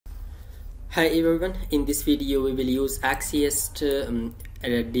Hi everyone, in this video we will use Axios to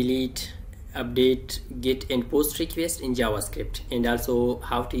delete, update, get and post request in JavaScript, and also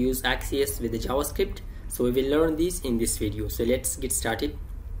how to use Axios with the JavaScript. So we will learn this in this video. So let's get started.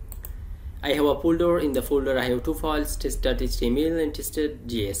 I have a folder. In the folder I have two files, test.html and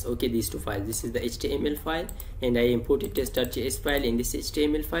test.js. Okay, these two files. This is the HTML file and I imported test.js file in this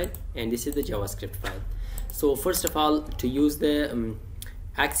HTML file, and this is the JavaScript file. So first of all, to use the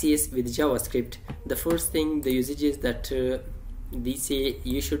Axios with JavaScript, the first thing the usage is that they say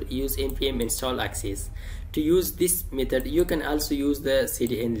you should use npm install Axios. To use this method you can also use the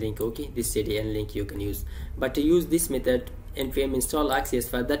cdn link. Okay, this cdn link you can use, but to use this method npm install Axios,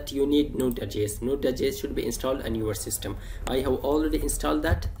 for that you need node.js. Node.js should be installed on your system. I have already installed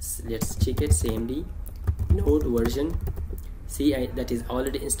that. Let's check it. cmd node version, see that is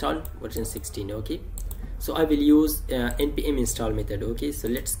already installed, version 16. Okay, so I will use npm install method. Okay, so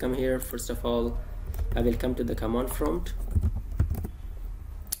let's come here. First of all, I will come to the command prompt.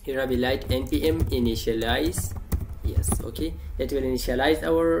 Here I will write npm initialize. Yes, okay, it will initialize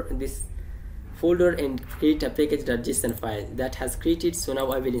our this folder and create a package.json file that has created. So now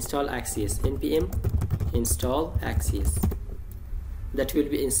I will install Axios. npm install Axios. That will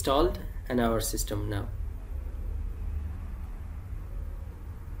be installed in our system now.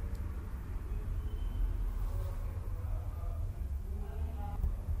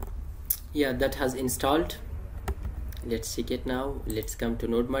 Yeah, that has installed. Let's check it now. Let's come to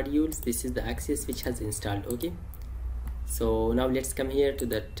node modules. This is the Axios which has installed. Okay, so now let's come here to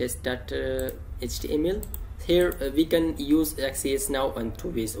the test.html. Here we can use Axios now on two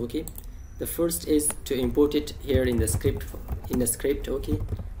ways. Okay, the first is to import it here in the script. Okay,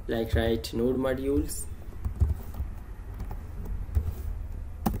 like write node modules,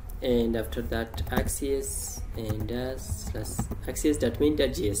 and after that Axios and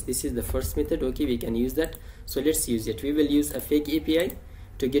axios.main.js. This is the first method. Okay, we can use that. So let's use it. We will use a fake API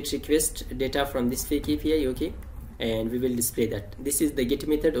to get request data from this fake API. Okay, and we will display that. This is the get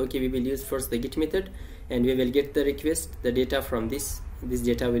method. Okay, we will use first the get method and we will get the request, the data from this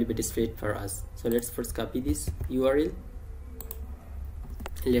data will be displayed for us. So let's first copy this URL.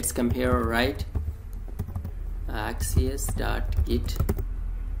 Let's come here, write axios.get,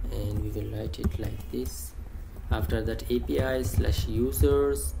 and we will write it like this. After that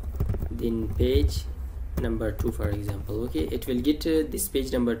API/users, then page number 2, for example. Okay, it will get this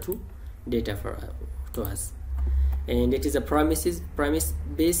page number 2 data to us, and it is a promise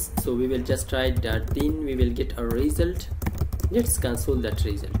base. So we will just try that. Then we will get a result. Let's console that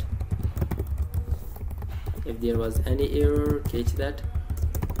result. If there was any error, catch that.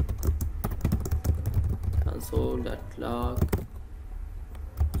 Console.log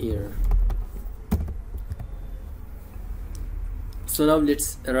error. So now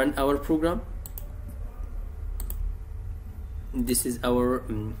let's run our program. This is our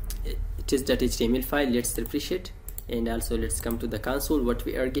test.html file. Let's refresh it, and also let's come to the console. What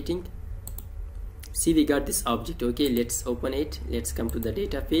we are getting, see, we got this object. Okay, let's open it. Let's come to the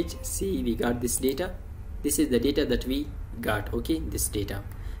data page. See, we got this data. This is the data that we got. Okay, this data.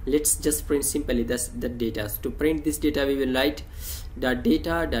 Let's just print simply that data. So to print this data we will write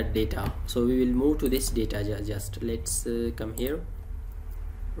 .data. So we will move to this data. Just let's come here,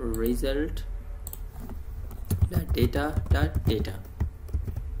 result .data.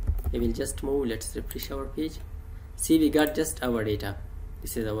 We will just move. Let's refresh our page. See, we got just our data.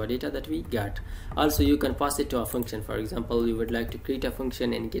 This is our data that we got. Also you can pass it to a function. For example, you would like to create a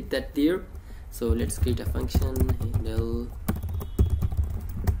function and get that there. So let's create a function, handle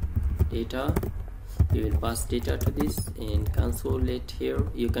data. We will pass data to this and console it here.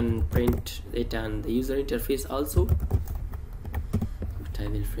 You can print it on the user interface also, but I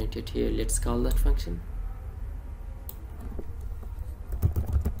will print it here. Let's call that function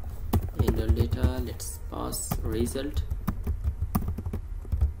handle data. Let's pass result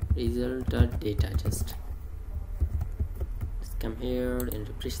 .data. Just let's come here and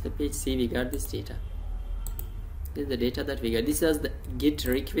refresh the page. See, we got this data. This is the data that we got. This is the get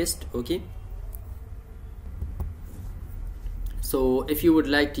request. Okay, so if you would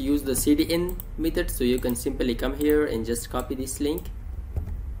like to use the cdn method, so you can simply come here and just copy this link,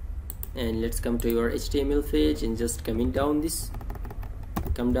 and let's come to your HTML page and just come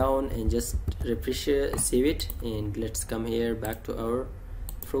down and just refresh, save it, and let's come here back to our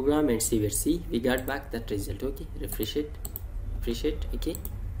program and save it. See, we got back that result. Okay, refresh it. Okay,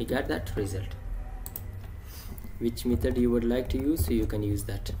 we got that result. Which method you would like to use, so you can use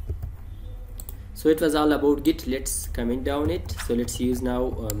that. So it was all about get. Let's comment down it. So let's use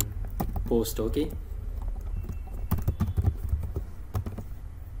now post. Okay,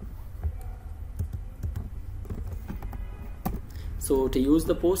 So to use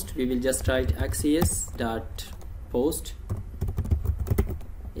the post, we will just write Axios dot post,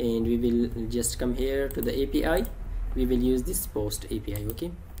 and we will just come here to the API. We will use this post API.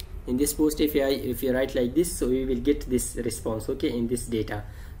 Okay, in this post API, if you write like this, so we will get this response, okay, in this data.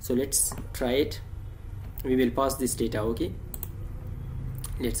 So let's try it. We will pass this data. Okay,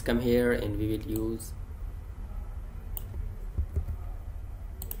 let's come here and we will use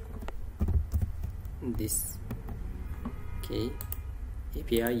this, okay,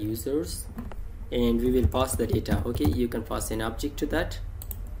 API users, and we will pass the data. Okay, you can pass an object to that.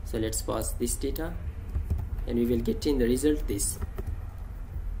 So let's pass this data, and we will get in the result this.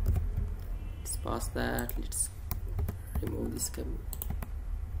 Let's pass that. Let's remove this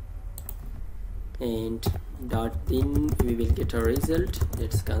and dot then we will get a result.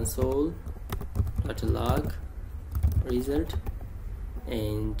 Let's console dot log result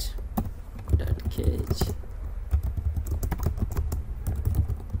and dot catch.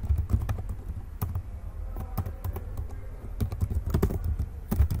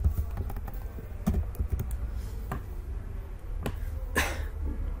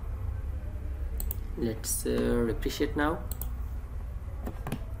 Let's refresh it now.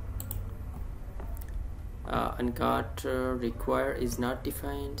 Uncaught require is not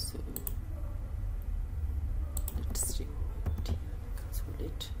defined, so let's remove it. Console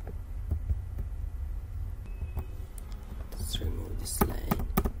it. Let's remove this line.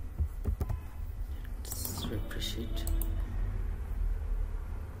 Let's refresh it.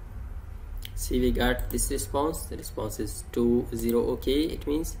 See, we got this response. The response is 20. Okay, it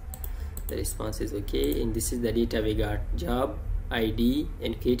means the response is okay, and this is the data we got: job ID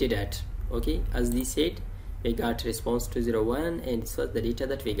and created at. Okay, as they said, we got response 201, and this was the data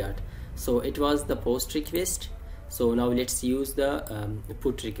that we got. So it was the post request. So now let's use the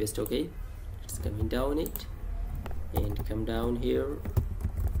put request. Okay, let's come down it and come down here,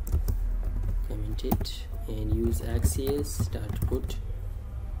 comment it, and use Axios dot put,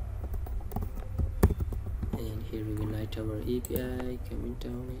 and here we will write our API, comment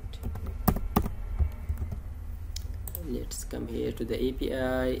down it. Let's come here to the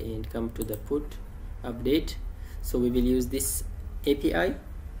API and come to the put update. So we will use this API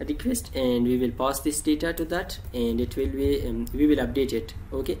request, and we will pass this data to that, and it will be we will update it.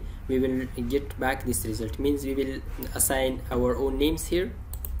 Okay, we will get back this result, means we will assign our own names here.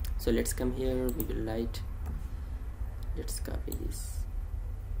 So let's come here, we will write, let's copy this,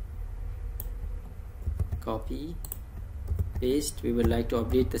 copy paste. We would like to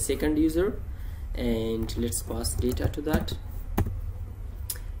update the second user, and let's pass data to that.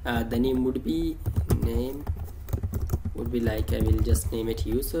 The name would be like, I will just name it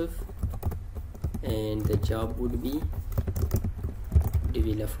Yusuf, and the job would be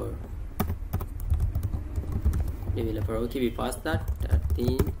developer. Okay, we pass that.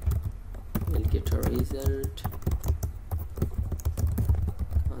 Then we'll get a result,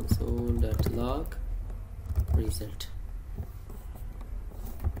 console.log result.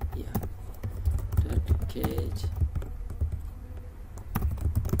 Yeah, dot catch.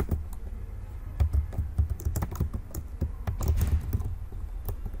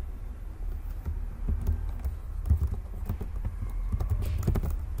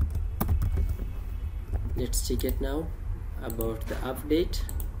 Let's check it now about the update.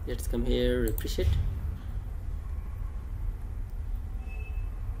 Let's come here, refresh it.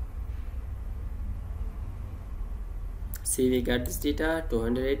 See, we got this data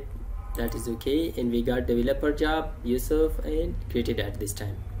 200, that is okay, and we got developer job Yusuf and created at this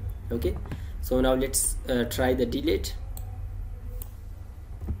time. Okay, so now let's try the delete.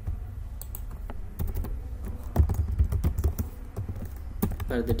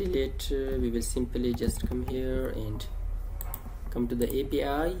 For the delete, we will simply just come here and come to the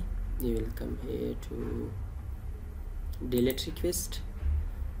API. We will come here to delete request.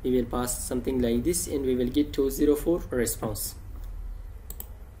 We will pass something like this, and we will get 204 response.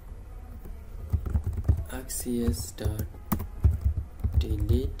 Axios dot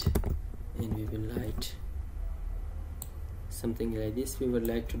delete, and we will write something like this. We would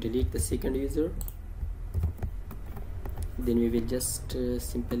like to delete the second user. Then we will just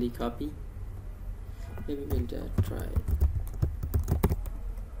simply copy. Maybe we will try.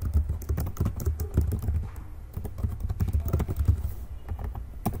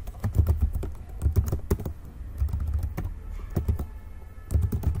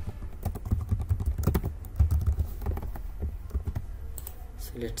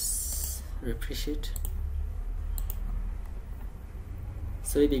 So let's refresh it.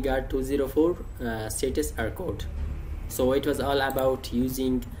 So we got 204 status error code. So it was all about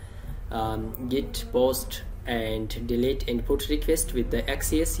using get, post, and delete and put request with the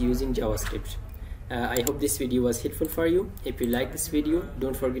Axios using JavaScript. I hope this video was helpful for you. If you like this video,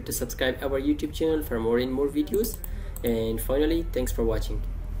 don't forget to subscribe our YouTube channel for more and more videos. And finally, thanks for watching.